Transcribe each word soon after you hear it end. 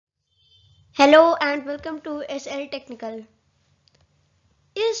Hello and welcome to SL Technical.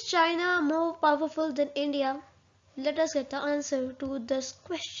 Is China more powerful than India? Let us get the answer to this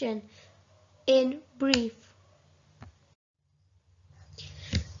question in brief.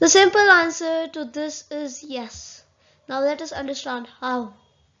 The simple answer to this is yes. Now let us understand how.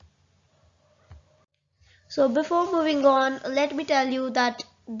 So before moving on, let me tell you that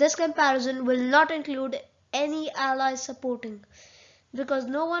this comparison will not include any allies supporting because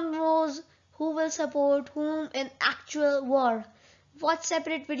no one knows who will support whom in actual war. Watch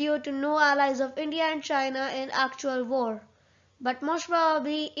separate video to know allies of India and China in actual war. But most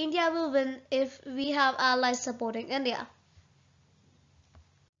probably India will win if we have allies supporting India.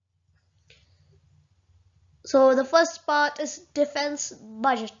 So the first part is defense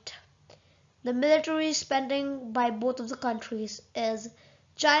budget. The military spending by both of the countries is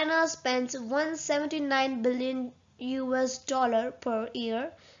China spends 179 billion US dollar per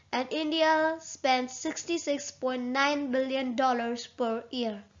year and India spends 66.9 billion dollars per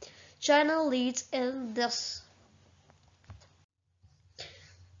year. China leads in this.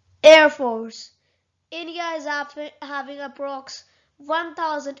 Air Force. India is having approx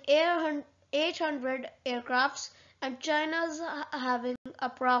 1,800 aircrafts and China is having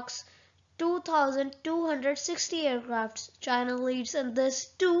approx 2,260 aircrafts. China leads in this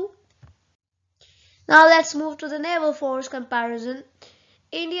too. Now let's move to the naval force comparison.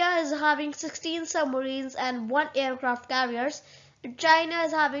 India is having 16 submarines and 1 aircraft carriers. China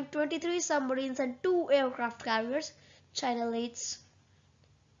is having 23 submarines and 2 aircraft carriers. China leads.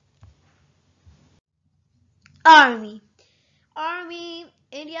 Army.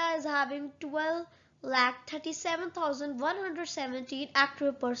 India is having 12,37,117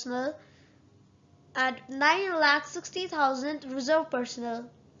 active personnel and 9,60,000 reserve personnel.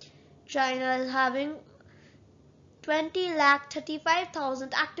 China is having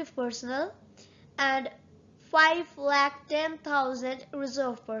 20,35,000 active personnel and 5,10,000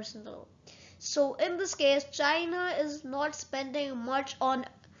 reserve personnel. So in this case, China is not spending much on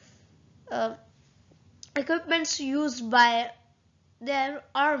uh, equipments used by their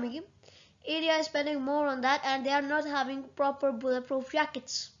army. India is spending more on that and they are not having proper bulletproof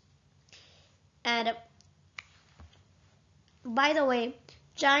jackets. And by the way,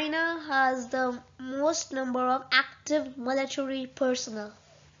 China has the most number of active military personnel.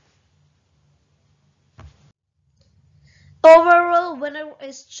 Overall winner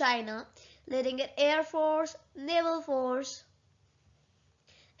is China, leading in Air Force, Naval Force,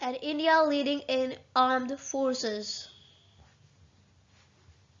 and India leading in armed forces.